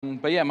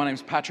But yeah, my name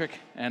is Patrick,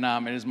 and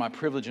it is my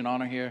privilege and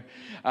honor here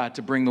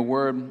to bring the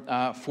word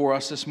for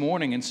us this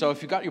morning. And so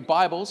if you've got your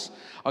Bibles,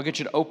 I'll get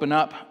you to open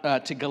up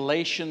to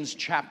Galatians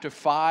chapter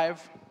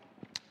 5.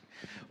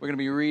 We're going to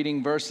be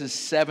reading verses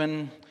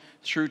 7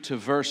 through to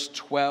verse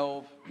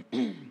 12.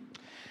 I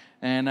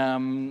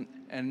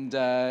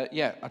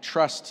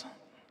trust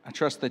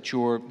that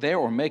you're there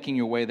or making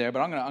your way there,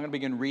 but I'm going to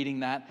begin reading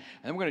that, and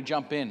then we're going to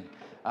jump in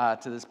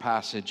to this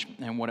passage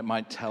and what it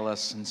might tell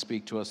us and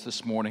speak to us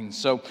this morning.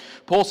 So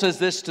Paul says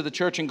this to the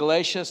church in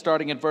Galatia,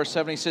 starting at verse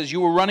 7. He says, "You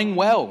were running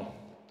well.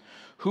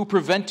 Who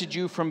prevented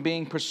you from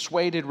being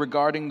persuaded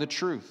regarding the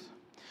truth?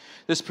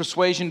 This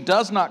persuasion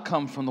does not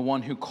come from the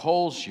one who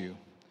calls you.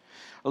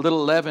 A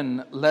little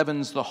leaven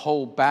leavens the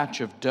whole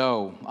batch of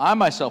dough. I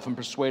myself am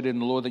persuaded in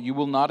the Lord that you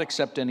will not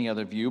accept any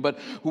other view, but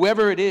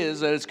whoever it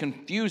is that is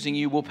confusing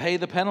you will pay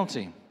the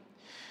penalty.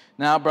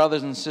 Now,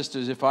 brothers and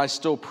sisters, if I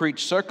still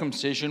preach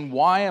circumcision,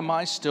 why am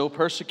I still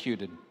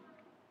persecuted?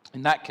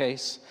 In that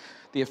case,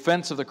 the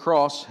offense of the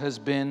cross has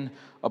been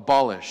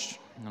abolished.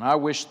 And I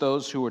wish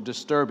those who are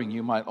disturbing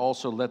you might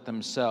also let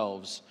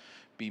themselves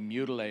be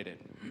mutilated."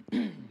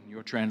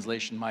 Your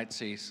translation might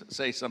say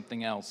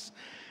something else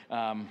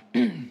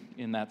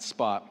in that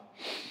spot.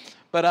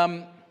 But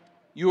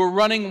you are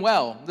running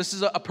well. This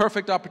is a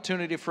perfect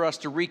opportunity for us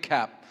to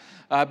recap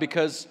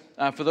because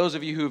for those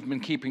of you who have been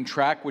keeping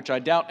track, which I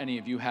doubt any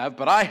of you have,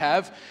 but I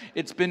have,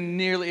 it's been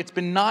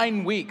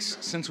 9 weeks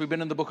since we've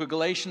been in the book of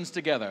Galatians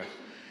together.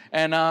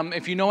 And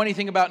if you know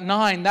anything about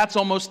 9, that's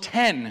almost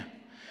 10.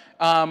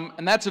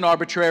 And that's an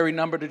arbitrary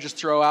number to just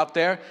throw out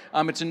there.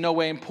 It's in no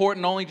way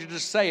important, only to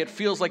just say it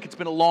feels like it's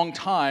been a long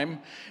time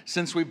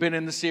since we've been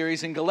in the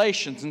series in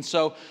Galatians. And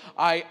so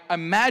I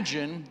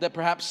imagine that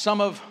perhaps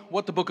some of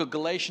what the book of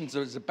Galatians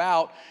is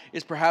about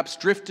is perhaps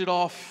drifted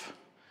off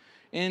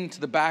into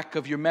the back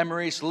of your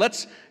memory. So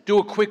let's do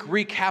a quick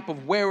recap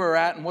of where we're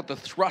at and what the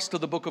thrust of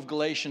the book of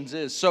Galatians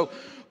is. So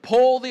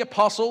Paul the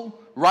apostle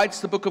writes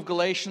the book of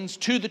Galatians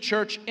to the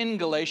church in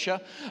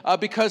Galatia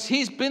because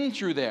he's been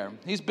through there.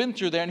 He's been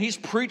through there and he's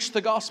preached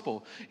the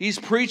gospel. He's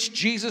preached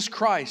Jesus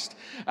Christ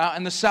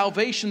and the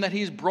salvation that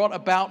he's brought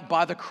about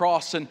by the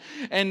cross. And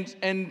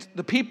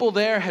the people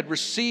there had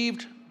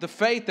received the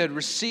faith, had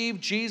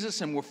received Jesus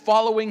and were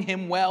following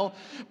him well.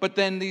 But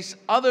then these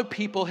other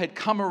people had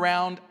come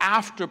around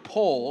after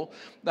Paul,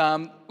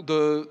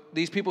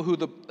 these people who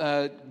the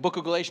book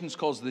of Galatians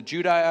calls the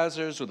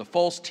Judaizers or the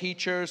false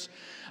teachers.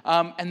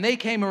 And they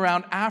came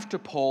around after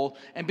Paul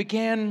and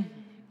began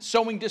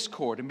sowing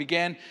discord and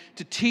began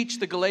to teach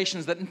the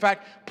Galatians that, in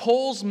fact,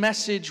 Paul's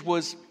message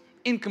was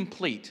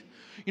incomplete.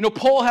 You know,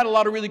 Paul had a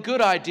lot of really good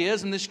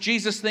ideas, and this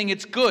Jesus thing,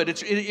 it's good.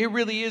 It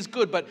really is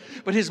good, but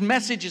his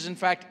message is, in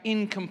fact,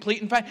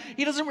 incomplete. In fact,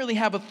 he doesn't really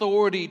have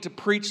authority to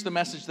preach the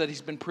message that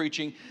he's been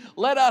preaching.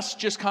 Let us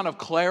just kind of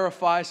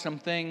clarify some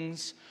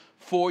things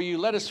for you.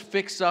 Let us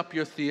fix up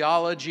your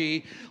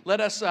theology.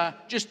 Let us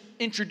just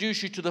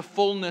introduce you to the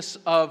fullness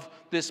of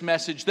this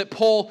message that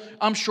Paul,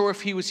 I'm sure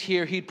if he was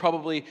here, he'd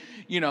probably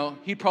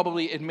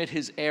admit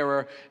his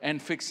error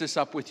and fix this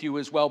up with you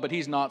as well, but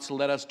he's not, so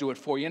let us do it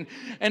for you.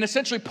 And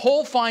essentially,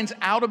 Paul finds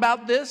out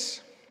about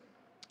this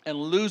and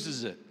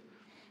loses it.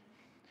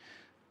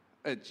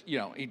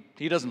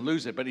 He doesn't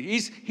lose it, but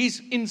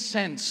he's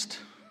incensed.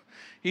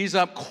 He's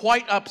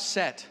quite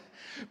upset.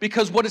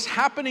 Because what is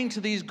happening to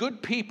these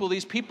good people,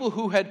 these people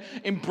who had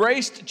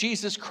embraced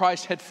Jesus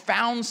Christ, had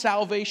found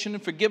salvation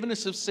and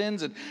forgiveness of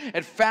sins, and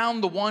had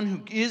found the one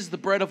who is the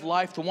bread of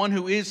life, the one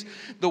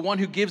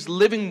who gives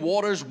living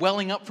waters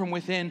welling up from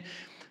within.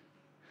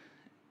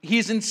 He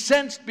is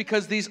incensed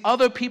because these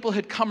other people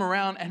had come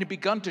around and had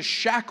begun to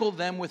shackle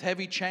them with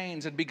heavy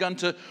chains, had begun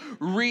to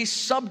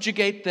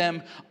re-subjugate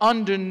them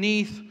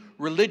underneath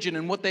religion.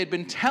 And what they'd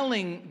been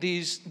telling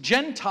these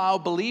Gentile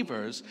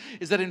believers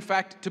is that, in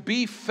fact, to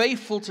be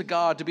faithful to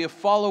God, to be a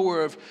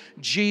follower of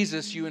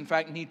Jesus, you, in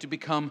fact, need to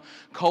become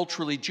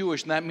culturally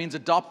Jewish. And that means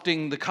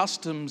adopting the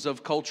customs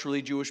of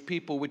culturally Jewish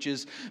people, which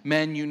is,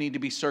 men, you need to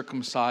be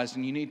circumcised,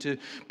 and you need to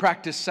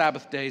practice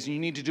Sabbath days, and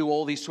you need to do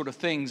all these sort of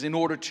things in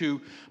order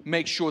to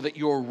make sure that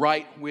you're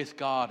right with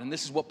God. And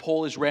this is what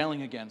Paul is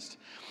railing against,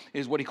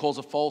 is what he calls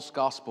a false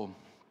gospel.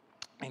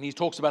 And he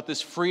talks about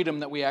this freedom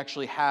that we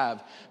actually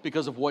have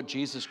because of what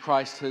Jesus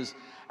Christ has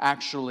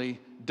actually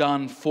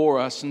done for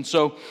us. And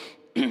so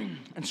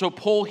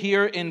Paul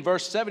here in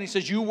verse 7, he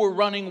says, you were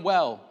running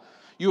well.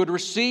 You had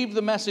received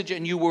the message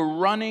and you were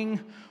running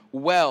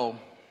well.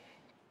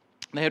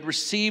 They had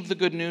received the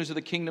good news of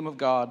the kingdom of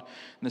God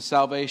and the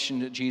salvation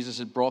that Jesus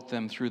had brought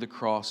them through the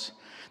cross.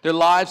 Their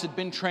lives had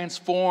been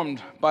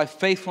transformed by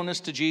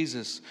faithfulness to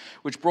Jesus,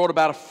 which brought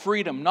about a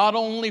freedom not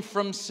only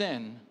from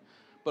sin,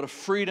 but a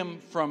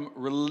freedom from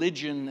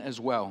religion as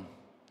well,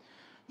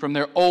 from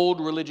their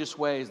old religious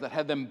ways that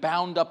had them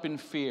bound up in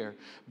fear,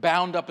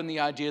 bound up in the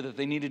idea that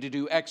they needed to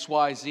do X,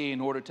 Y, Z in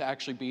order to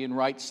actually be in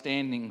right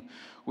standing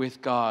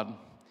with God.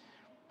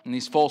 And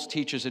these false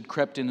teachers had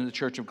crept into the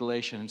church of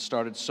Galatia and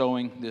started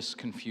sowing this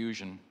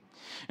confusion.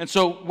 And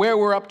so where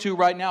we're up to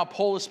right now,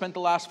 Paul has spent the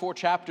last 4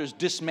 chapters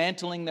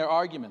dismantling their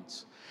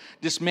arguments,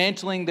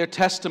 dismantling their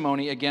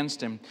testimony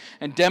against him,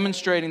 and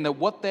demonstrating that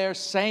what they're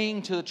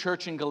saying to the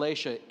church in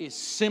Galatia is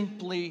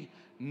simply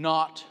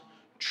not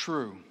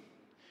true.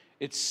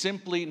 It's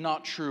simply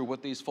not true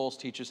what these false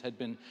teachers had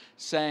been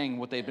saying,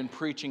 what they'd been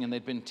preaching and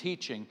they'd been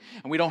teaching.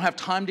 And we don't have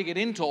time to get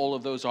into all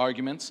of those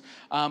arguments.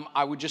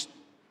 I would just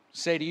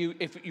say to you,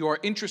 if you are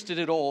interested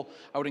at all,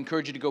 I would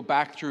encourage you to go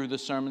back through the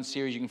sermon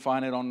series. You can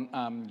find it on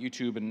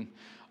YouTube and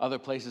other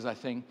places, I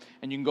think.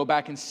 And you can go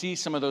back and see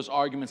some of those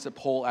arguments that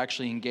Paul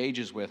actually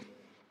engages with.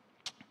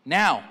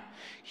 Now,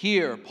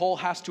 here, Paul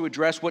has to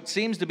address what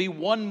seems to be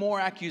one more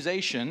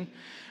accusation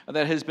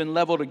that has been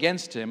leveled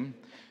against him.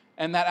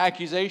 And that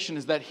accusation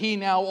is that he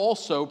now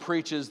also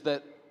preaches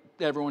that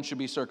everyone should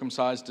be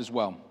circumcised as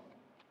well.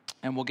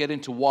 And we'll get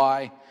into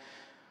why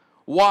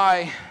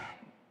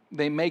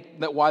they might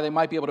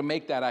be able to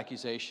make that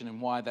accusation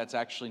and why that's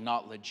actually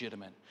not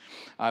legitimate,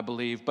 I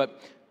believe. But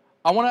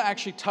I want to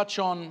actually touch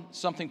on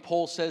something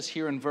Paul says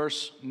here in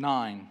verse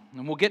 9.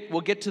 And we'll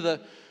get to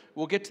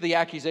the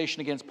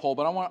accusation against Paul,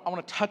 but I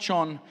want to touch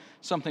on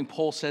something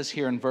Paul says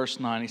here in verse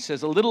 9. He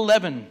says, "A little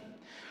leaven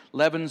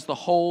leavens the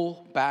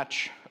whole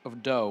batch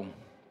of dough." And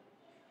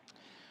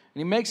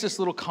he makes this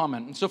little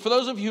comment. And so for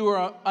those of you who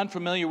are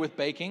unfamiliar with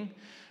baking,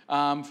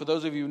 for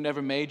those of you who've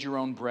never made your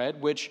own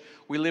bread, which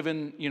we live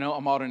in,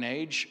 a modern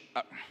age,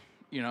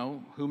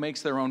 who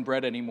makes their own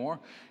bread anymore?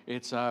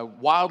 It's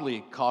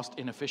wildly cost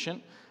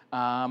inefficient.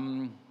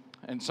 And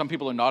some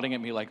people are nodding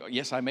at me like,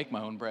 yes, I make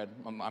my own bread.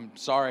 I'm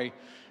sorry.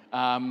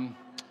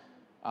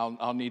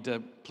 I'll need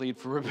to plead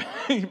for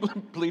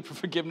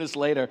forgiveness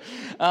later.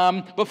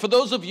 But for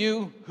those of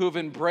you who have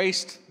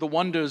embraced the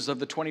wonders of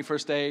the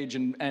 21st age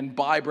and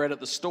buy bread at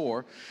the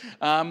store,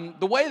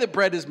 the way that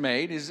bread is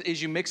made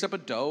is you mix up a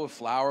dough of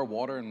flour,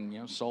 water,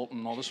 and salt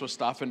and all this sort of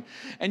stuff,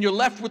 and you're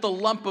left with a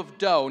lump of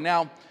dough.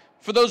 Now,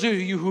 for those of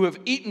you who have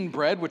eaten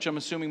bread, which I'm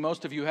assuming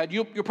most of you had,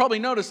 you'll probably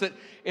notice that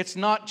it's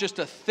not just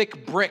a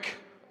thick brick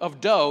of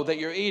dough that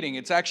you're eating.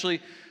 It's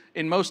actually,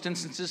 in most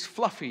instances,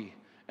 fluffy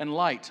and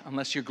light,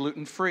 unless you're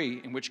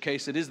gluten-free, in which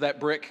case it is that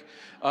brick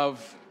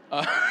of...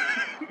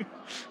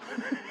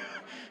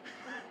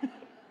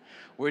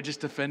 We're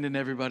just offending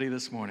everybody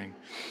this morning.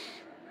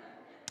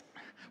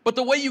 But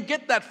the way you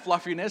get that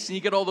fluffiness, and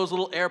you get all those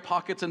little air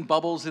pockets and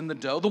bubbles in the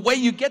dough, the way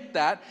you get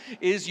that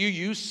is you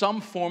use some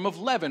form of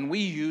leaven. We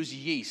use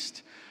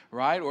yeast,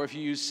 right? Or if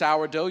you use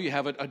sourdough, you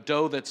have a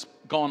dough that's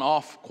gone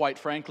off, quite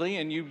frankly,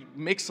 and you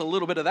mix a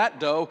little bit of that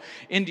dough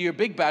into your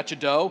big batch of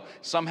dough.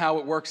 Somehow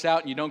it works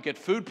out and you don't get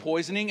food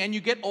poisoning, and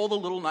you get all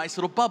the nice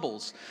little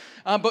bubbles.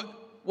 But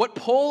what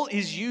Paul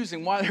is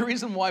using, the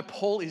reason why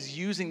Paul is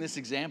using this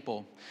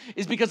example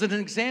is because it's an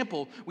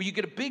example where you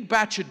get a big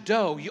batch of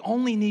dough, you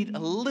only need a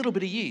little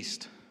bit of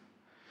yeast.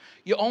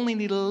 You only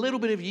need a little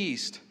bit of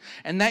yeast,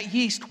 and that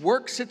yeast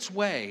works its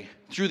way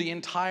through the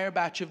entire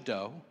batch of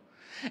dough,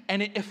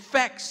 and it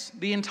affects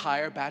the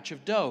entire batch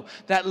of dough.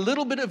 That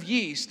little bit of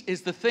yeast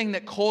is the thing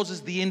that causes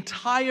the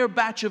entire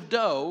batch of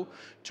dough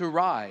to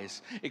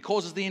rise. It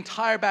causes the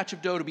entire batch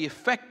of dough to be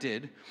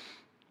affected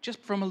just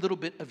from a little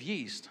bit of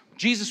yeast.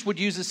 Jesus would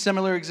use a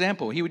similar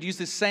example. He would use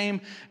this same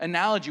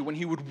analogy when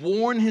he would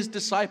warn his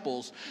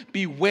disciples,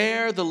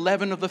 beware the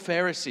leaven of the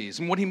Pharisees.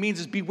 And what he means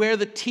is beware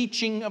the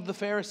teaching of the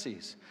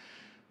Pharisees.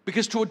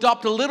 Because to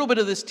adopt a little bit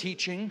of this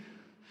teaching,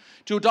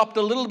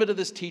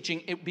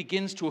 it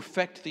begins to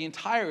affect the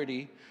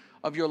entirety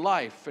of your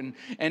life.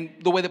 And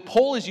the way that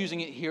Paul is using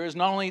it here is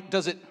not only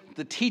does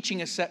the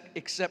teaching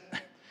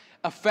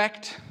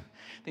affect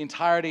the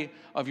entirety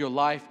of your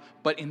life,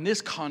 but in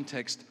this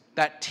context,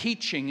 that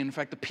teaching, in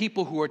fact, the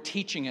people who are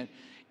teaching it,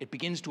 it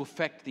begins to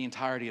affect the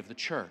entirety of the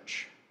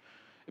church.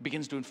 It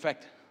begins to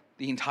affect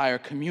the entire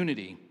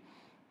community.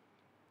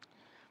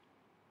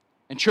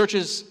 And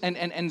churches,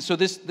 and so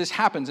this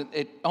happens.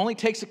 It only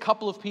takes a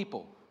couple of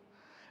people.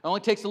 It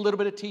only takes a little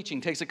bit of teaching.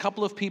 It takes a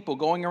couple of people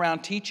going around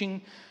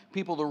teaching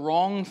people the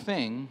wrong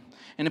thing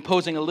and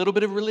imposing a little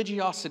bit of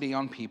religiosity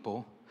on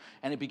people,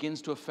 and it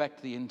begins to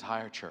affect the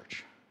entire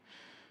church.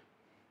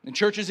 And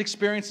churches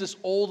experience this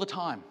all the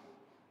time.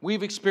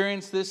 We've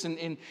experienced this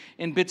in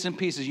bits and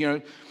pieces.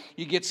 You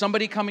get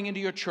somebody coming into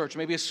your church,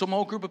 maybe a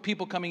small group of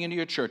people coming into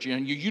your church.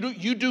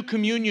 You do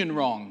communion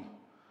wrong.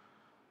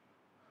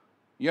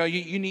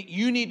 You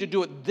need to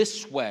do it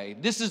this way.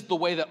 This is the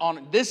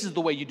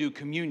way you do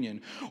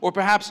communion. Or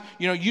perhaps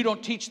you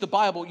don't teach the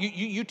Bible.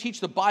 You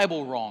teach the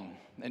Bible wrong.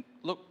 And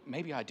look,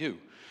 maybe I do.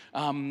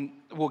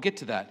 We'll get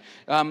to that.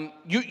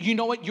 You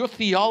know what? Your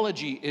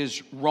theology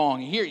is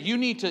wrong. Here, you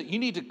need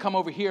to come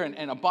over here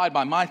and abide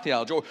by my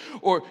theology.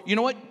 Or you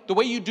know what? The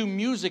way you do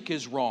music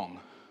is wrong.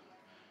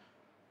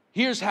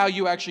 Here's how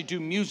you actually do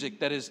music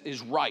that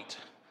is right.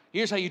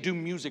 Here's how you do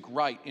music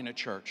right in a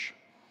church.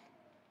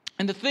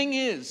 And the thing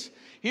is,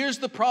 here's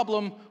the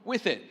problem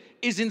with it,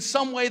 is in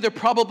some way they're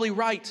probably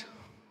right.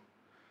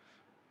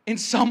 In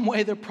some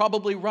way, they're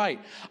probably right.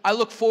 I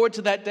look forward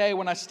to that day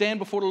when I stand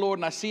before the Lord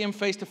and I see Him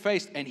face to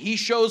face, and He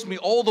shows me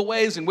all the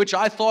ways in which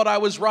I thought I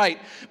was right,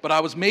 but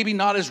I was maybe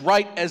not as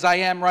right as I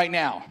am right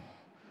now.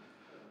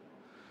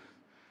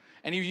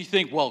 And if you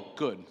think, well,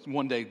 good,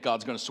 one day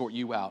God's going to sort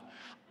you out.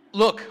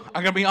 look,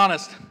 I'm going to be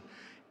honest.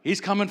 He's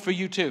coming for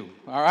you too,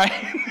 all right?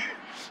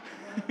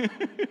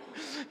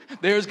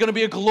 There's going to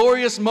be a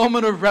glorious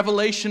moment of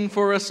revelation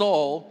for us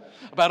all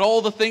about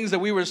all the things that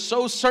we were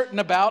so certain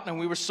about and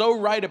we were so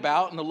right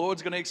about, and the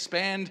Lord's going to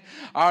expand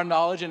our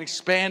knowledge and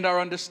expand our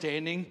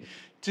understanding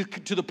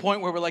to the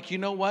point where we're like, you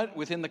know what?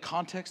 Within the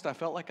context, I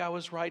felt like I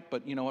was right,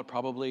 but you know what?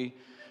 Probably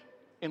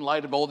in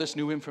light of all this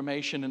new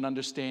information and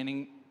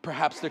understanding,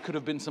 perhaps there could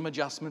have been some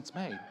adjustments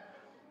made.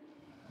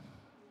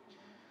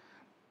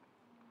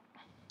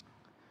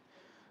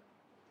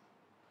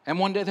 And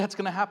one day that's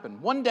going to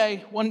happen. One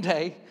day,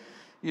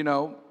 you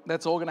know,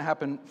 that's all going to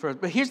happen for us.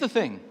 But here's the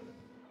thing.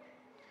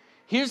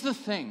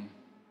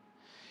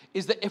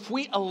 Is that if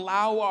we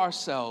allow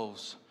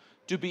ourselves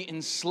to be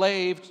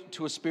enslaved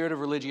to a spirit of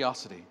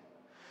religiosity,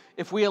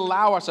 if we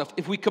allow ourselves,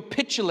 if we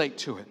capitulate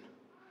to it,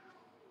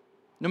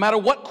 no matter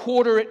what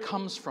quarter it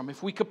comes from,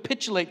 if we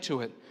capitulate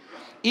to it,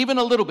 even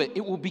a little bit,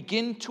 it will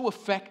begin to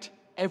affect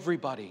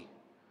everybody.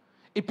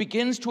 It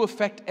begins to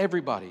affect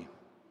everybody.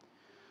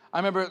 I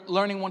remember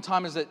learning one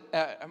time is that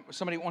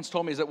somebody once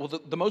told me is that, well,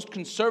 the most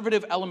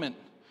conservative element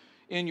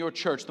in your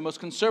church, the most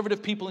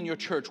conservative people in your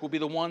church will be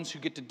the ones who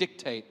get to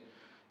dictate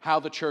how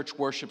the church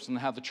worships and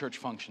how the church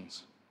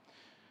functions.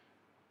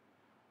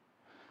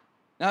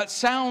 Now, it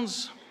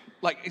sounds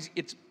like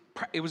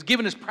it was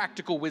given as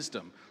practical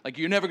wisdom. Like,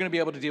 you're never going to be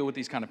able to deal with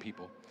these kind of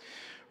people,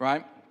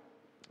 right?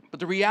 But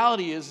the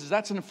reality is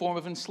that's in a form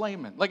of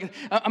enslavement. Like,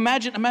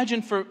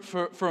 imagine for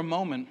a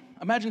moment.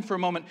 Imagine for a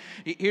moment.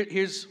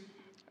 This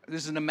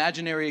is an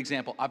imaginary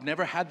example. I've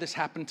never had this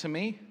happen to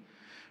me,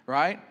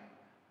 right?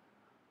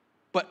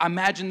 But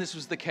imagine this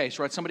was the case,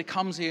 right? Somebody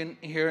comes in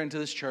here into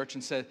this church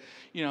and says,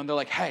 you know, they're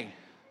like, hey,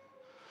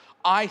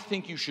 I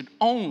think you should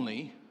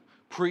only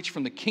preach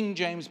from the King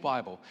James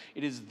Bible.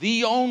 It is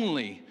the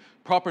only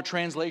proper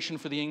translation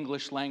for the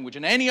English language.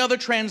 And any other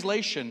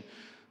translation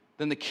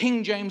than the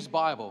King James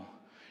Bible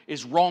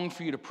is wrong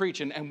for you to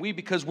preach. And we,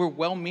 because we're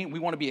well-meaning, we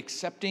want to be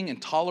accepting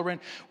and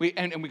tolerant.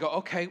 And we go,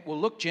 okay, well,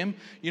 look, Jim,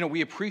 you know,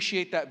 we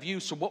appreciate that view.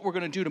 So what we're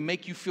going to do to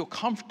make you feel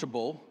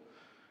comfortable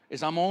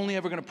is I'm only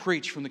ever going to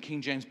preach from the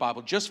King James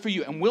Bible just for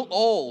you. And we'll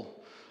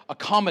all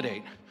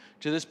accommodate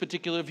to this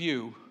particular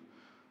view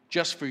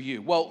just for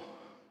you. Well,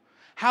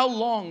 how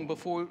long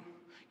before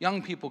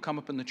young people come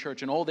up in the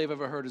church and all they've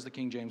ever heard is the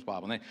King James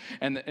Bible?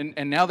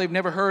 And now they've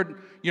never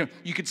heard, you know,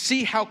 you could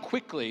see how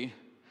quickly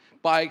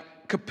by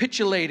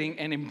capitulating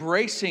and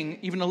embracing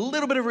even a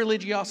little bit of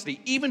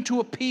religiosity, even to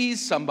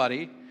appease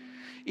somebody,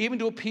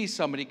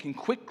 can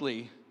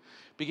quickly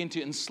begin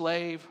to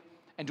enslave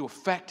and to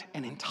affect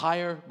an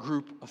entire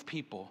group of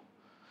people.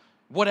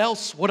 What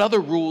else? What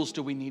other rules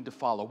do we need to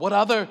follow? What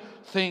other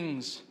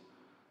things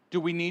do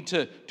we need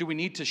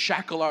to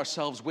shackle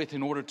ourselves with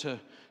in order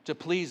to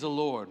please the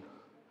Lord?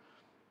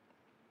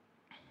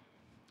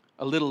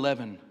 A little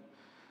leaven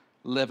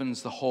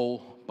leavens the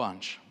whole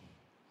bunch.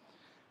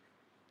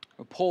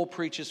 Paul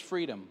preaches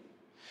freedom.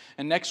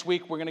 And next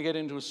week we're going to get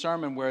into a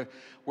sermon where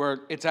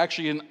it's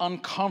actually an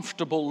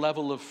uncomfortable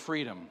level of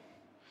freedom.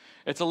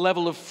 It's a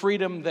level of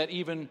freedom that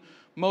even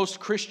most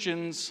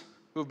Christians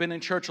who have been in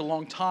church a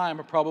long time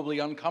are probably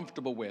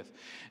uncomfortable with.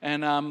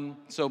 And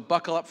so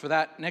buckle up for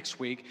that next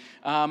week.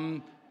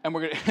 And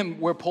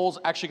where Paul's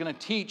actually going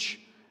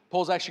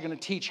to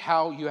teach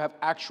how you have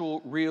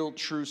actual, real,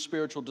 true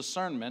spiritual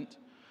discernment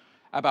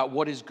about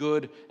what is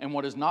good and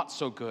what is not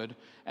so good,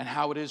 and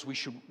how it is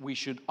we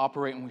should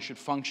operate and we should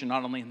function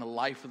not only in the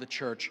life of the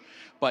church,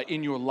 but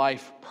in your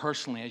life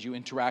personally as you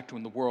interact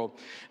in the world.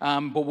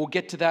 But we'll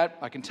get to that.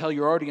 I can tell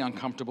you're already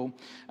uncomfortable.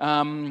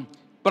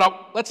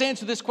 Let's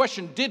answer this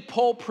question. Did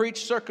Paul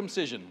preach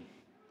circumcision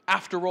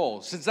after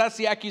all? Since that's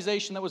the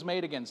accusation that was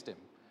made against him.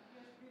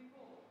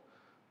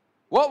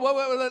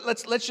 Well,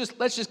 let's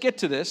just get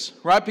to this,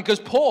 right? Because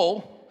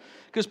Paul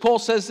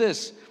says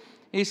this.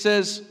 He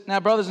says, now,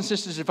 brothers and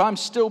sisters, if I'm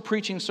still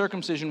preaching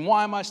circumcision,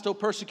 why am I still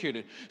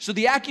persecuted? So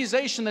the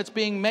accusation that's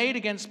being made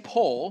against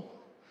Paul,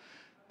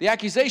 is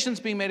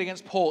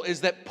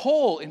that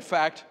Paul, in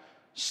fact,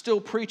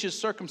 still preaches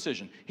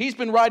circumcision. He's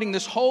been writing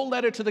this whole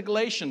letter to the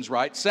Galatians,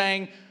 right,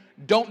 saying,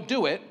 don't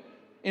do it.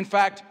 In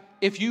fact,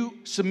 if you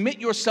submit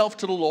yourself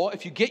to the law,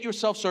 if you get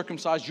yourself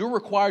circumcised, you're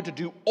required to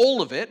do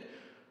all of it.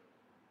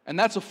 And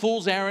that's a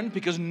fool's errand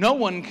because no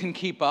one can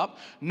keep up.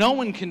 No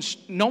one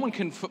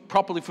can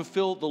properly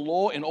fulfill the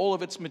law in all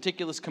of its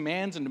meticulous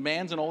commands and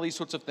demands and all these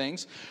sorts of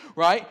things,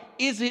 right?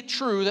 Is it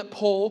true that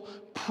Paul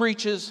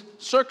preaches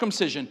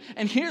circumcision?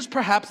 And here's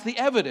perhaps the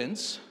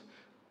evidence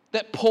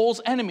that Paul's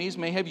enemies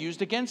may have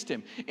used against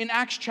him. In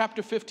Acts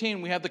chapter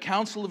 15, we have the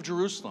Council of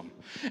Jerusalem.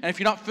 And if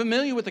you're not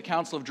familiar with the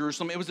Council of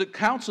Jerusalem, it was a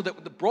council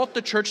that brought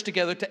the church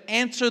together to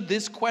answer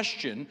this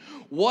question: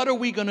 what are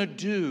we going to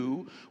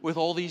do with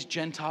all these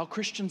Gentile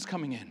Christians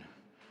coming in?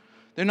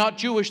 They're not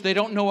Jewish, they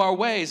don't know our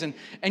ways, and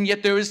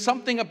yet there is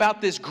something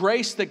about this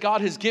grace that God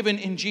has given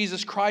in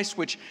Jesus Christ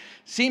which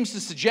seems to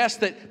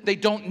suggest that they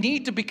don't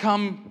need to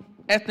become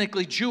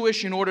ethnically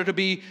Jewish in order to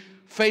be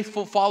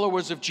faithful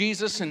followers of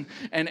Jesus and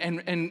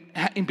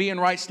be in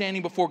right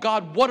standing before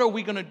God. What are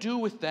we going to do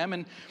with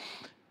them?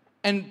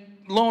 And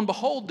lo and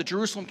behold, the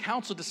Jerusalem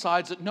council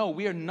decides that no,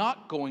 we are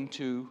not going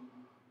to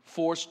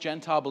force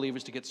Gentile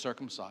believers to get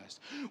circumcised.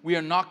 We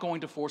are not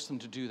going to force them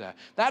to do that.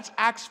 That's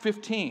Acts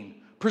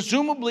 15.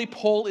 Presumably,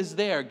 Paul is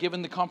there,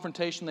 given the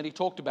confrontation that he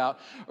talked about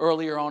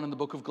earlier on in the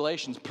book of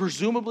Galatians.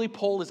 Presumably,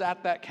 Paul is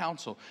at that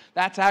council.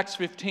 That's Acts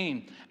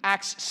 15.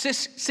 Acts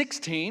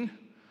 16,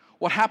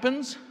 what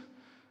happens?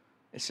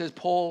 It says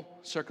Paul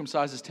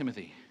circumcises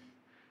Timothy.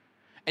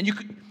 And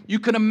you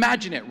can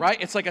imagine it,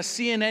 right? It's like a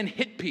CNN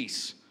hit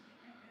piece.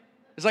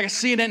 It's like a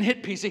CNN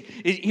hit piece.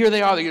 Here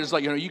they are. It's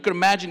like, you can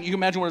imagine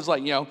what it's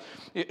like,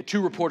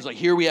 two reporters like,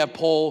 here we have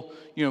Paul,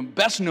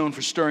 best known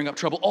for stirring up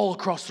trouble all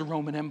across the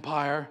Roman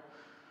Empire.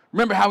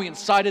 Remember how he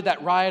incited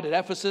that riot at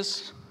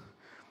Ephesus?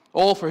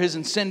 All for his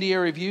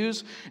incendiary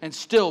views, and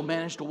still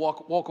managed to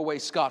walk away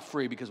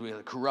scot-free because we had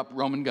a corrupt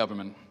Roman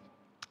government.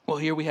 Well,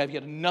 here we have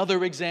yet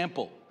another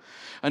example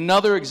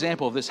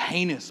of this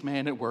heinous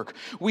man at work.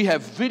 We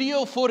have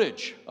video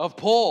footage of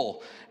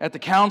Paul at the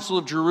Council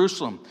of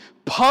Jerusalem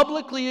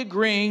publicly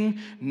agreeing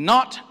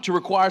not to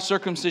require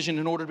circumcision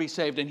in order to be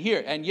saved.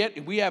 And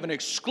yet we have an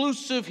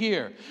exclusive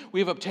here. We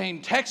have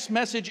obtained text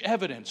message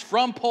evidence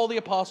from Paul the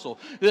Apostle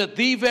that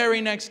the very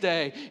next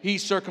day he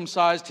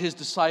circumcised his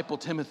disciple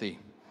Timothy.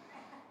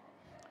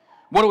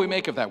 What do we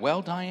make of that?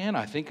 Well, Diane,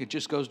 I think it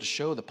just goes to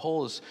show that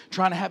Paul is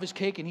trying to have his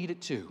cake and eat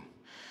it too.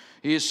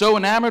 He is so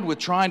enamored with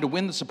trying to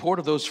win the support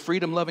of those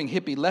freedom-loving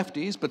hippie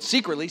lefties, but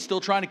secretly still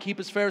trying to keep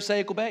his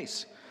Pharisaical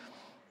base.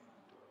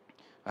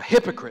 A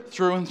hypocrite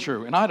through and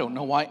through, and I don't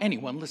know why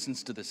anyone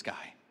listens to this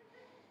guy.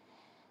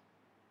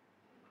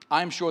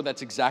 I'm sure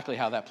that's exactly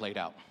how that played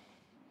out.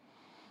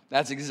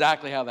 That's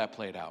exactly how that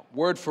played out,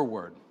 word for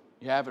word.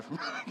 You have it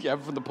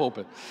from the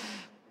pulpit.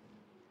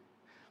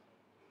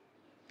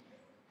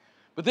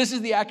 But this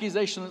is the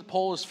accusation that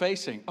Paul is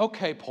facing.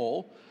 Okay,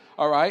 Paul.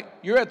 All right,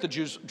 you're at the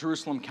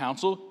Jerusalem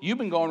council. You've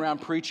been going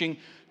around preaching,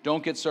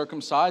 don't get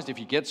circumcised. If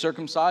you get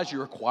circumcised,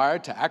 you're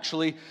required to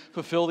actually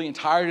fulfill the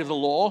entirety of the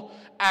law.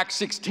 Acts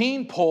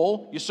 16,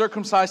 Paul, you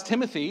circumcised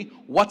Timothy.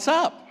 What's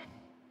up?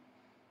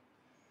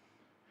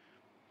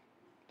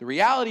 The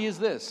reality is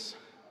this,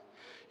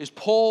 is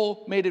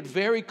Paul made it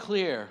very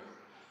clear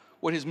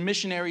what his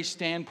missionary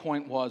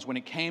standpoint was when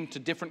it came to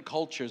different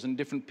cultures and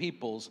different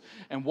peoples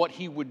and what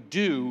he would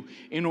do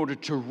in order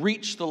to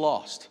reach the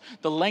lost,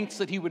 the lengths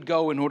that he would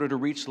go in order to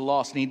reach the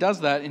lost. And he does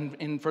that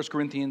in 1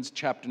 Corinthians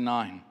chapter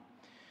 9.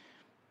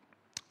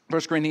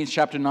 1 Corinthians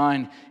chapter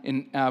 9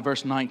 in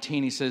verse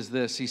 19, he says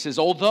this. He says,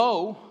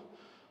 although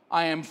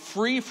I am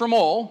free from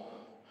all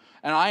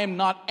and I am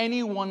not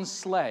anyone's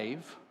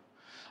slave,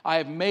 I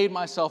have made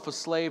myself a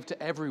slave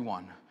to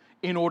everyone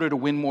in order to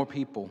win more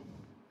people.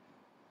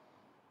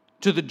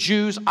 To the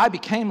Jews, I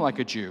became like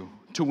a Jew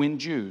to win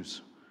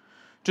Jews.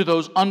 To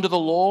those under the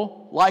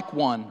law, like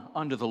one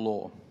under the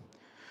law.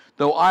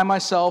 Though I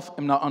myself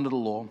am not under the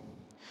law,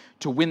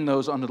 to win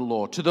those under the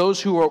law. To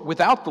those who are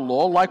without the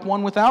law, like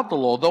one without the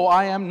law. Though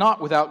I am not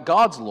without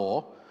God's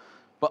law,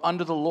 but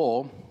under the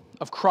law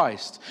of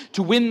Christ.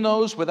 To win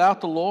those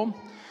without the law.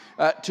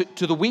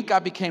 To the weak I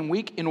became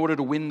weak in order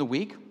to win the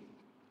weak.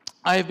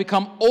 I have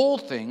become all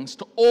things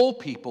to all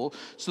people,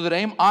 so that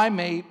I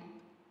may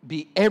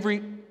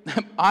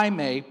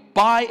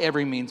by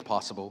every means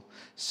possible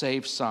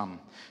save some.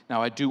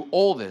 Now I do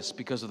all this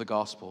because of the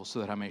gospel, so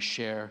that I may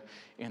share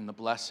in the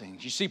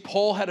blessings. You see,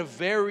 Paul had a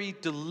very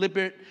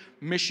deliberate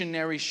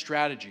missionary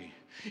strategy,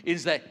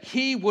 is that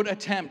he would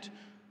attempt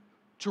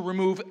to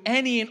remove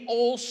any and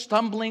all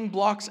stumbling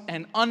blocks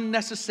and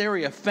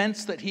unnecessary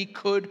offense that he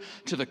could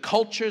to the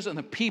cultures and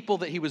the people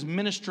that he was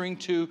ministering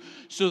to,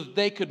 so that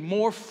they could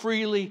more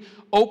freely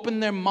open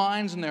their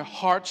minds and their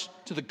hearts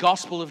to the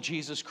gospel of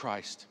Jesus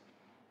Christ.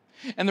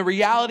 And the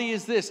reality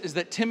is this, is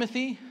that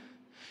Timothy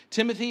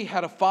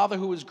had a father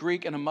who was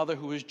Greek and a mother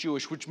who was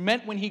Jewish, which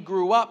meant when he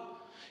grew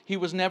up, he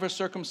was never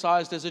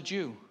circumcised as a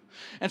Jew.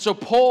 And so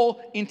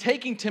Paul, in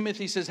taking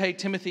Timothy, says, hey,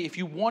 Timothy, if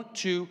you want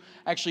to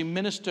actually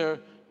minister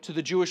to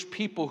the Jewish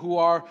people who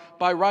are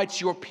by rights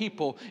your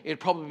people, it'd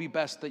probably be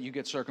best that you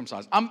get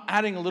circumcised. I'm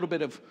adding a little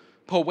bit of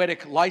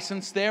poetic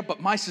license there, but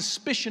my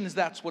suspicion is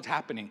that's what's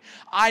happening.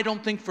 I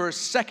don't think for a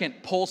second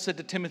Paul said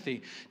to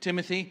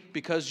Timothy,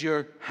 because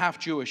you're half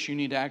Jewish, you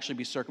need to actually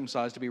be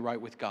circumcised to be right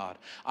with God.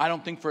 I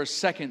don't think for a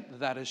second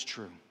that is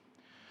true.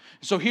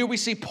 So here we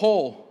see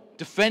Paul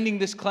defending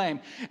this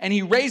claim, and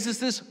he raises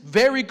this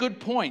very good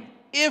point.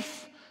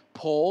 If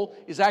Paul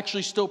is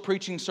actually still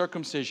preaching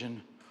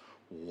circumcision,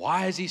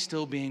 why is he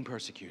still being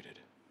persecuted?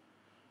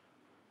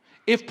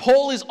 If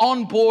Paul is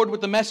on board with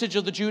the message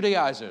of the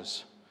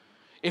Judaizers,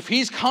 if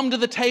he's come to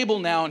the table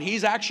now and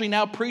he's actually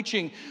now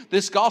preaching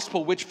this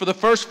gospel, which for the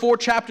first 4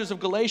 chapters of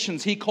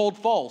Galatians he called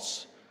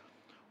false,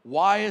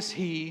 why is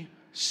he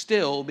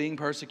still being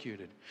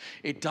persecuted?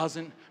 It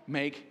doesn't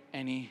make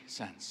any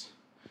sense.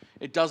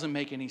 It doesn't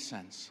make any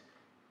sense.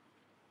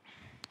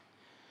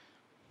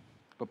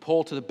 But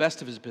Paul, to the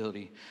best of his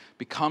ability,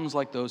 becomes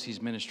like those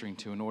he's ministering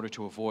to in order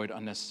to avoid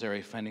unnecessary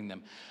offending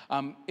them.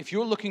 If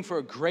you're looking for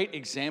a great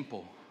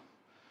example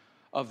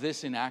of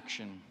this in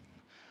action,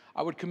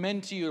 I would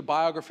commend to you a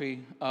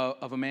biography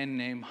of a man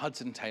named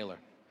Hudson Taylor,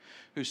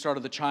 who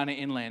started the China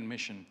Inland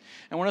Mission.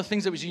 And one of the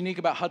things that was unique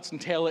about Hudson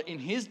Taylor in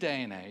his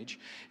day and age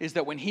is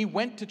that when he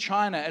went to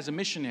China as a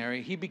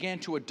missionary, he began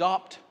to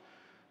adopt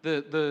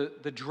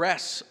the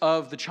dress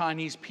of the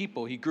Chinese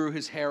people. He grew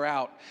his hair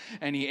out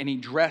and he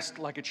dressed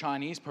like a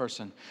Chinese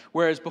person.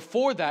 Whereas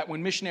before that,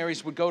 when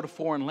missionaries would go to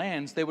foreign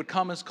lands, they would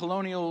come as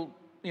colonial,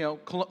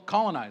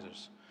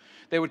 colonizers.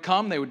 They would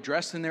come, they would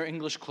dress in their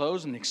English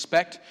clothes and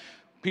expect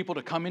people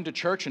to come into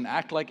church and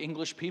act like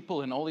English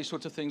people and all these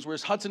sorts of things.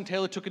 Whereas Hudson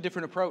Taylor took a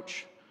different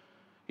approach.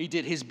 He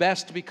did his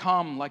best to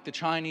become like the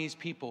Chinese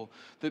people,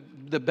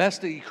 the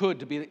best that he could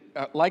to be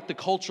like the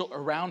culture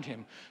around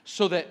him,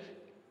 so that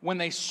when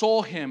they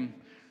saw him,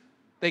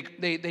 they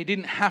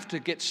didn't have to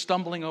get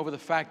stumbling over the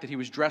fact that he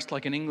was dressed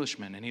like an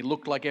Englishman and he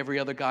looked like every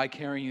other guy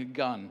carrying a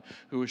gun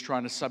who was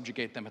trying to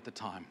subjugate them at the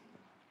time.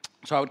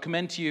 So I would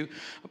commend to you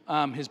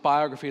his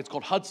biography. It's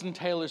called Hudson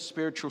Taylor's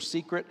Spiritual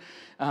Secret.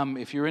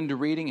 If you're into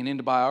reading and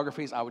into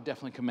biographies, I would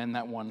definitely commend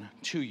that one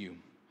to you.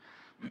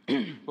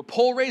 But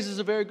Paul raises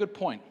a very good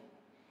point.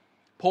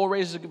 Paul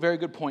raises a very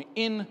good point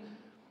in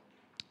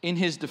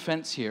his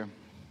defense here.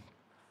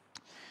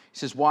 He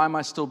says, why am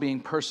I still being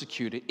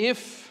persecuted?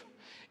 If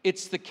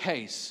it's the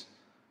case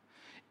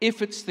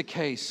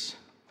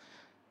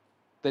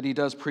that he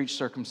does preach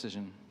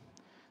circumcision,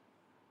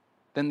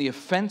 then the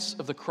offense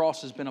of the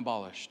cross has been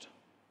abolished.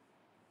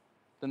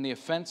 I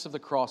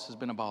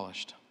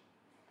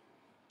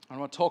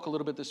want to talk a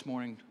little bit this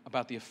morning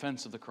about the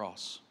offense of the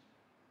cross.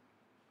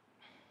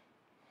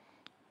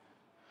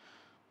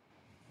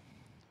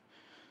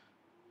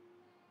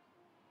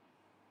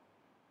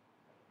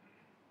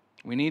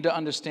 We need to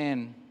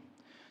understand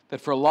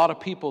that for a lot of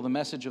people, the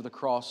message of the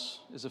cross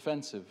is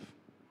offensive.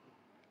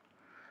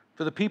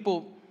 For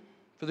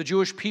the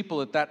Jewish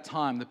people at that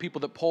time, the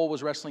people that Paul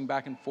was wrestling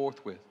back and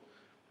forth with,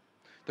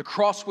 the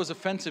cross was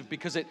offensive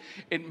because it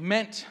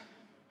meant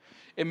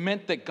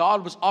that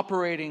God was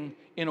operating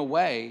in a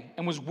way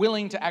and was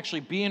willing to actually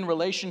be in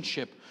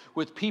relationship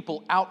with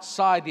people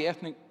outside the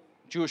ethnic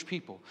Jewish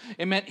people.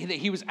 It meant that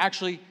he was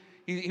actually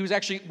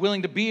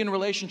willing to be in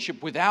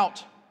relationship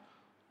without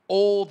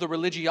all the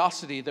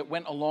religiosity that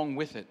went along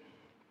with it.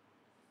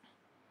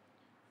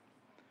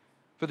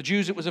 For the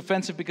Jews, it was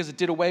offensive because it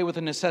did away with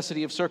the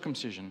necessity of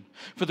circumcision.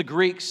 For the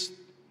Greeks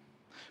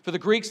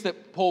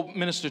that Paul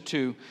ministered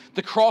to,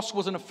 the cross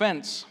was an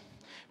offense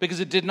because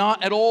it did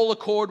not at all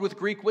accord with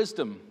Greek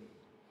wisdom.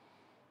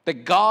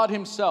 That God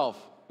himself,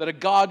 that a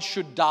God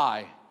should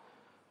die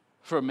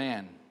for a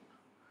man.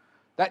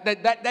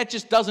 That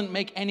just doesn't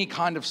make any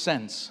kind of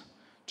sense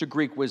to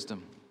Greek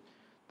wisdom.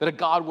 That a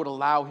God would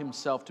allow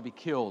himself to be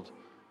killed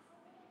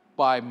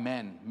by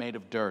men made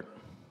of dirt.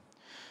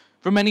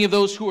 For many of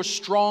those who are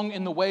strong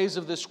in the ways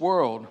of this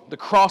world, the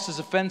cross is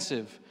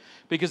offensive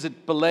because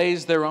it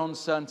belays their own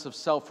sense of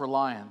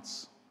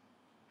self-reliance.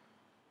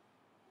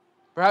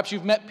 Perhaps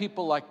you've met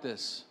people like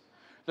this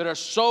that are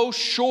so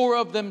sure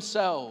of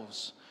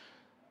themselves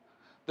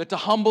that to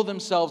humble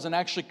themselves and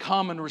actually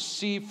come and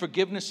receive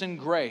forgiveness and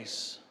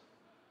grace,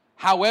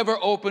 however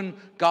open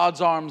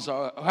God's arms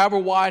are, however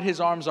wide his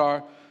arms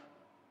are,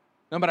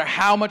 no matter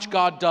how much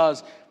God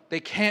does, they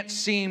can't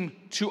seem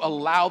to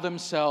allow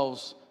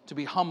themselves to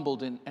be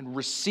humbled and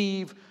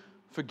receive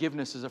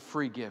forgiveness as a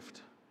free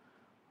gift.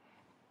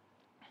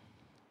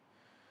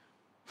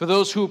 For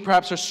those who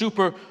perhaps are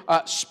super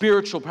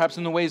spiritual, perhaps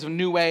in the ways of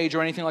New Age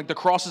or anything like, the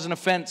cross is an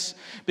offense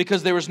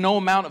because there is no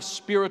amount of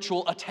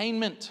spiritual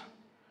attainment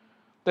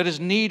that is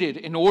needed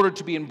in order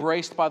to be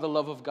embraced by the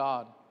love of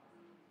God.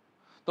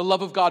 The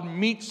love of God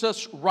meets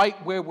us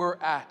right where we're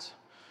at,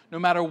 no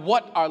matter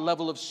what our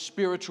level of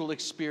spiritual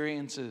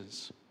experience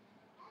is.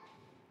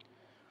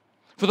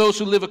 For those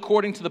who live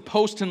according to the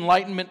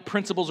post-enlightenment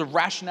principles of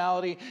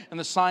rationality and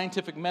the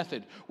scientific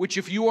method, which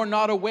if you are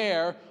not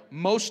aware,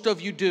 most of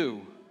you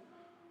do.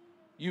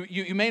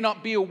 You may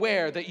not be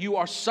aware that you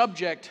are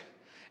subject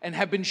and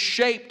have been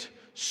shaped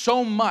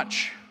so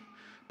much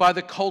by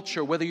the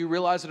culture, whether you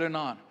realize it or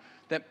not,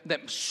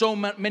 that so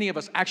many of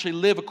us actually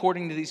live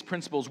according to these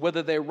principles,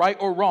 whether they're right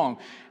or wrong.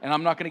 And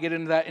I'm not going to get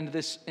into that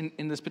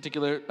in this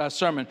particular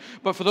sermon.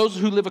 But for those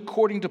who live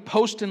according to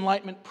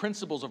post-enlightenment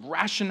principles of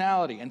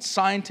rationality and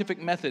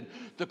scientific method,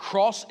 the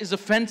cross is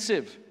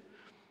offensive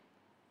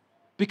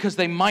because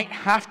they might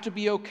have to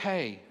be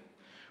okay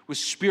with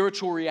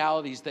spiritual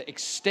realities that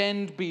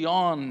extend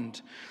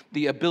beyond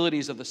the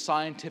abilities of the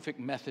scientific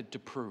method to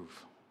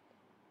prove.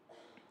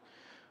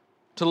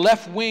 To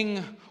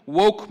left-wing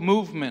woke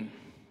movement,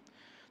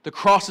 the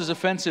cross is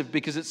offensive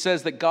because it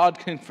says that God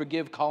can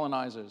forgive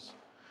colonizers,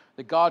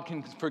 that God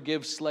can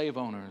forgive slave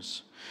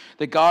owners,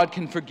 that God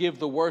can forgive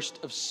the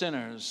worst of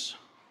sinners,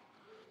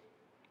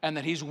 and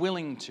that he's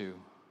willing to.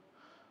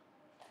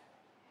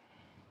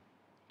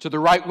 To the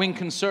right-wing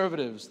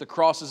conservatives, the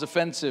cross is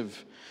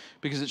offensive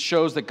because it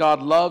shows that God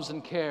loves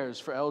and cares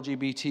for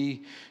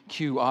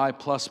LGBTQI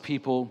plus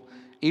people,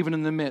 even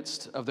in the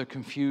midst of their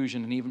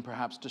confusion and even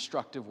perhaps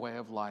destructive way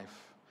of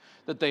life.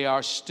 That they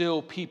are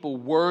still people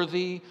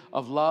worthy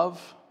of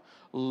love,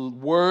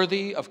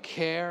 worthy of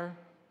care,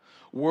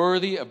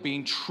 worthy of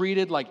being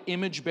treated like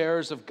image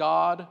bearers of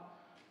God,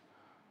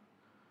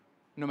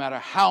 no matter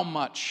how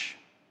much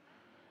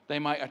they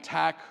might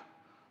attack,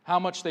 how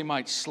much they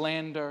might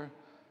slander,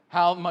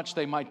 how much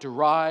they might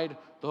deride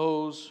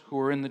those who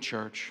are in the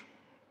church.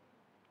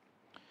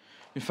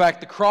 In fact,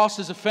 the cross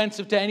is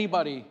offensive to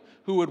anybody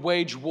who would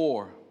wage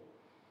war,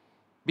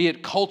 be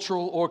it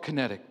cultural or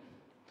kinetic,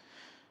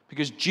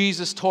 because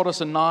Jesus taught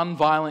us a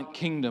non-violent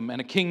kingdom,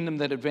 and a kingdom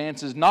that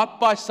advances not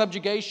by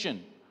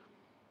subjugation,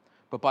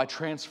 but by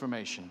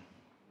transformation.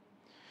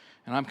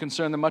 And I'm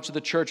concerned that much of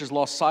the church has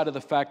lost sight of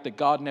the fact that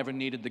God never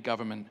needed the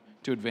government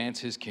to advance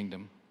his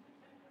kingdom.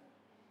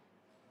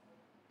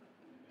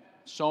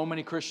 So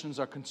many Christians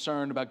are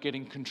concerned about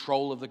getting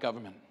control of the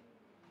government.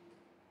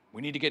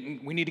 We need to get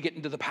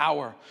into the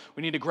power.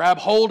 We need to grab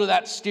hold of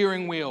that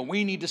steering wheel.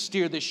 We need to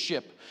steer this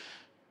ship.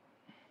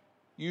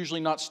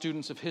 Usually not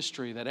students of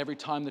history, that every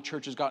time the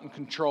church has gotten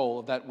control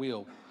of that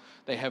wheel,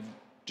 they have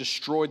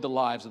destroyed the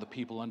lives of the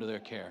people under their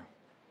care.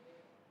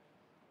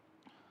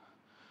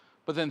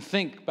 But then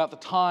think about the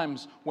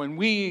times when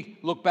we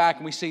look back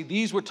and we say,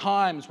 these were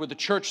times where the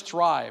church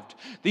thrived.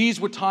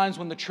 These were times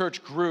when the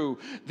church grew.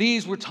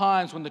 These were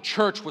times when the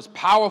church was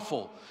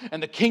powerful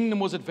and the kingdom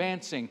was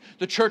advancing.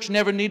 The church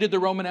never needed the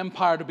Roman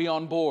Empire to be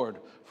on board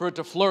for it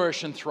to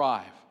flourish and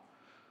thrive.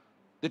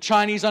 The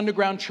Chinese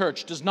underground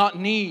church does not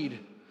need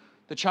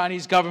the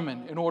Chinese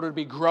government in order to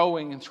be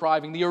growing and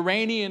thriving. The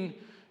Iranian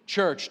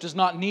church does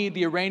not need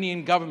the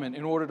Iranian government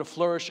in order to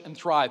flourish and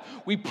thrive.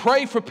 We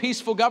pray for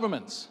peaceful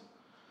governments.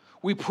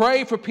 We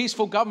pray for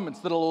peaceful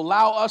governments that will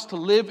allow us to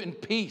live in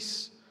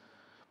peace.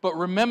 But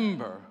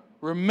remember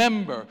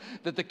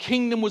that the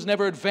kingdom was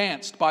never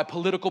advanced by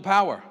political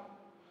power.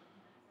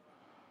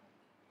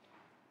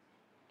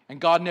 And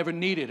God never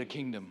needed a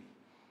kingdom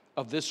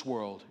of this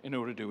world in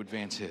order to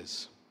advance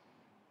his.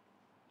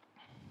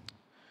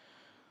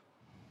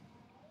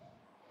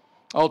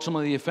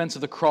 Ultimately, the offense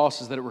of the cross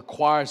is that it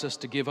requires us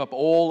to give up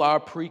all our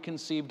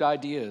preconceived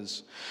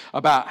ideas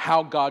about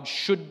how God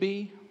should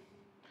be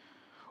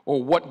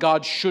or what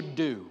God should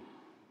do,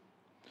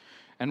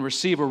 and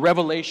receive a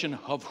revelation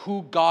of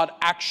who God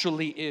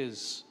actually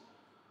is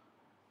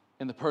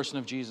in the person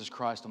of Jesus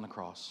Christ on the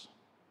cross.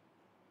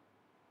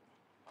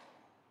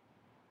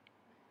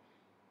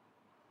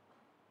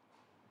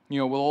 You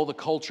know, with all the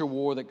culture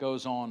war that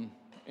goes on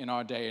in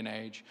our day and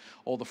age,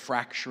 all the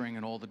fracturing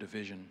and all the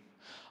division,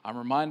 I'm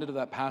reminded of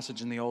that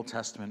passage in the Old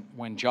Testament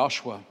when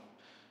Joshua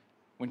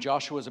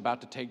is about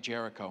to take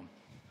Jericho,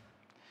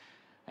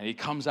 and he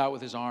comes out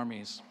with his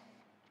armies.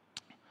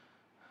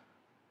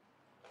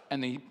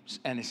 And he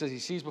says he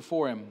sees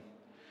before him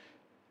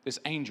this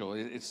angel.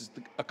 It's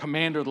a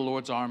commander of the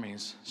Lord's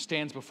armies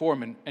stands before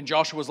him. And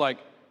Joshua's like,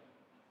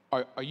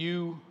 are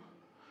you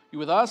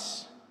with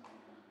us?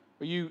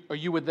 Are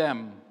you with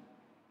them?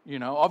 You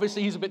know,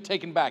 obviously he's a bit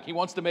taken back. He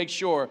wants to make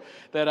sure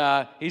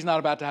that he's not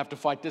about to have to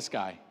fight this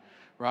guy,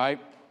 right?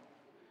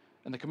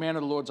 And the commander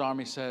of the Lord's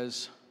army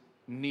says,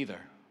 neither.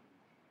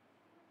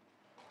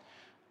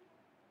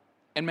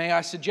 And may I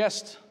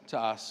suggest to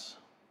us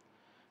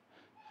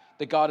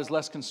that God is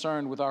less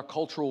concerned with our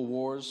cultural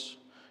wars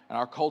and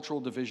our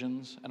cultural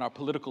divisions and our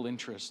political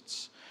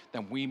interests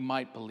than we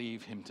might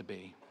believe him to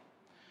be.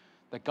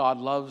 That God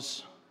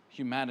loves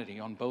humanity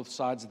on both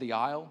sides of the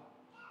aisle,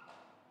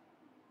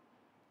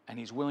 and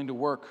he's willing to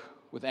work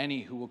with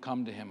any who will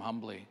come to him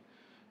humbly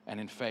and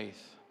in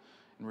faith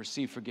and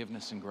receive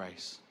forgiveness and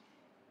grace.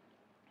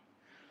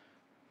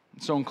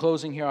 So in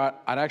closing here,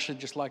 I'd actually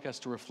just like us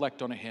to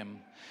reflect on a hymn.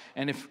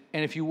 And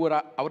if you would,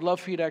 I would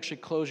love for you to actually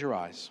close your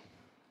eyes.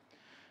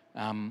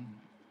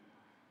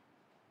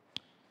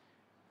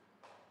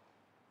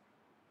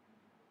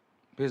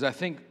 Because I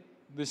think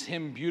this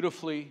hymn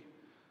beautifully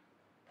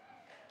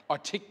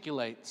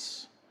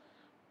articulates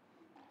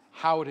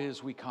how it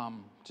is we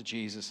come to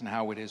Jesus and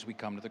how it is we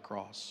come to the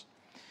cross.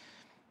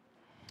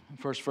 The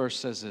first verse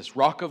says this: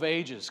 Rock of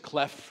ages,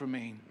 cleft for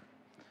me,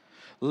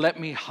 let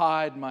me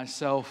hide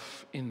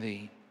myself in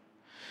thee,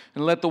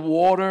 and let the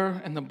water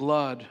and the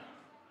blood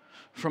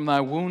from thy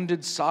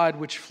wounded side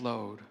which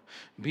flowed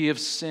be of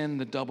sin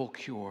the double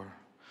cure.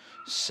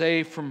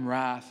 Save from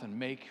wrath and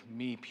make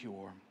me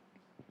pure.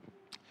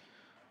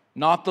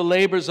 Not the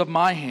labors of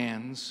my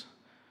hands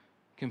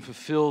can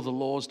fulfill the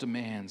law's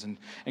demands.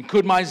 And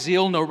could my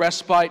zeal no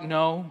respite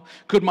know?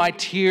 Could my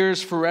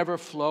tears forever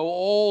flow?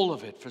 All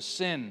of it for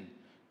sin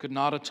could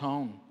not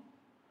atone.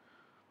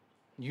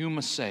 You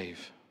must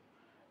save,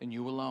 and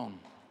you alone.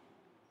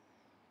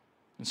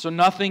 And so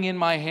nothing in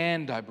my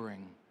hand I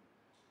bring.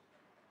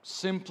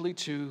 Simply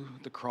to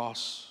the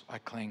cross I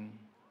cling.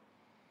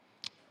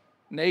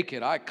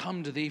 Naked I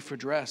come to thee for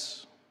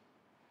dress.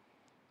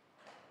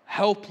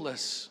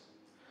 Helpless,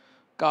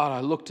 God,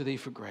 I look to thee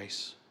for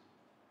grace.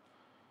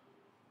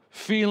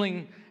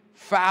 Feeling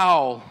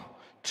foul,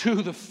 to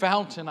the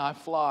fountain I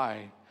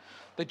fly,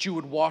 that you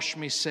would wash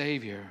me,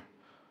 Savior,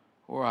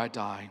 or I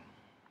die.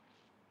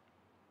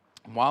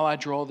 And while I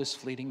draw this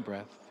fleeting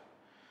breath,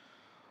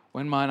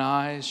 when mine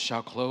eyes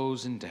shall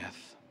close in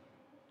death,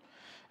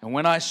 and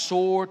when I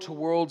soar to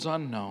worlds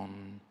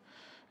unknown,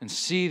 and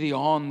see thee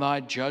on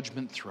thy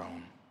judgment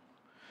throne.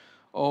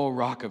 O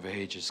Rock of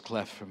Ages,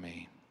 cleft for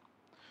me,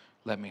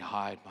 let me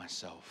hide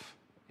myself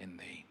in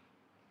thee.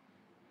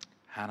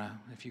 Hannah,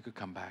 if you could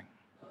come back.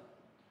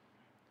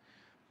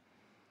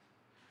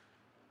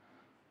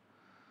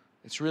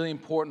 It's really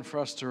important for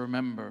us to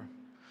remember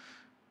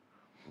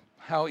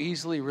how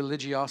easily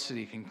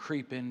religiosity can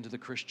creep into the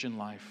Christian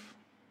life,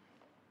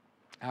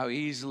 how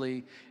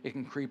easily it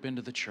can creep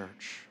into the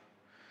church,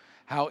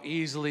 how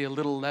easily a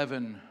little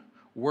leaven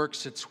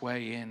works its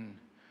way in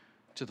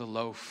to the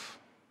loaf.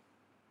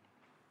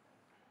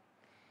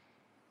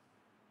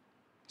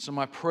 So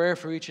my prayer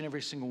for each and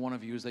every single one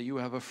of you is that you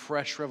have a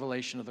fresh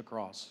revelation of the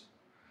cross,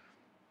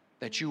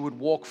 that you would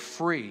walk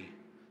free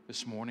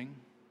this morning,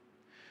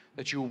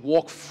 that you would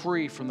walk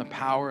free from the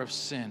power of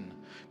sin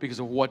because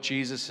of what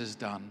Jesus has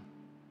done,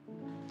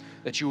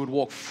 that you would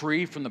walk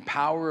free from the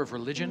power of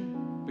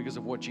religion because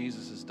of what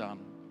Jesus has done,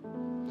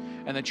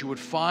 and that you would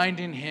find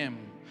in him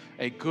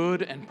a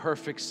good and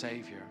perfect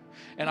Savior.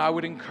 And I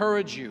would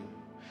encourage you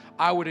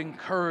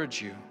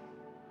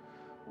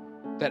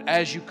that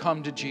as you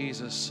come to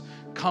Jesus,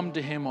 come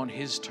to him on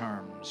his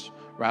terms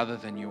rather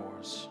than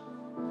yours.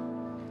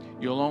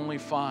 You'll only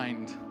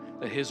find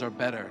that his are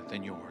better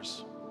than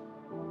yours.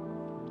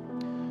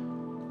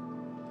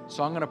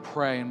 So I'm going to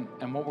pray,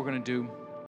 and what we're going to do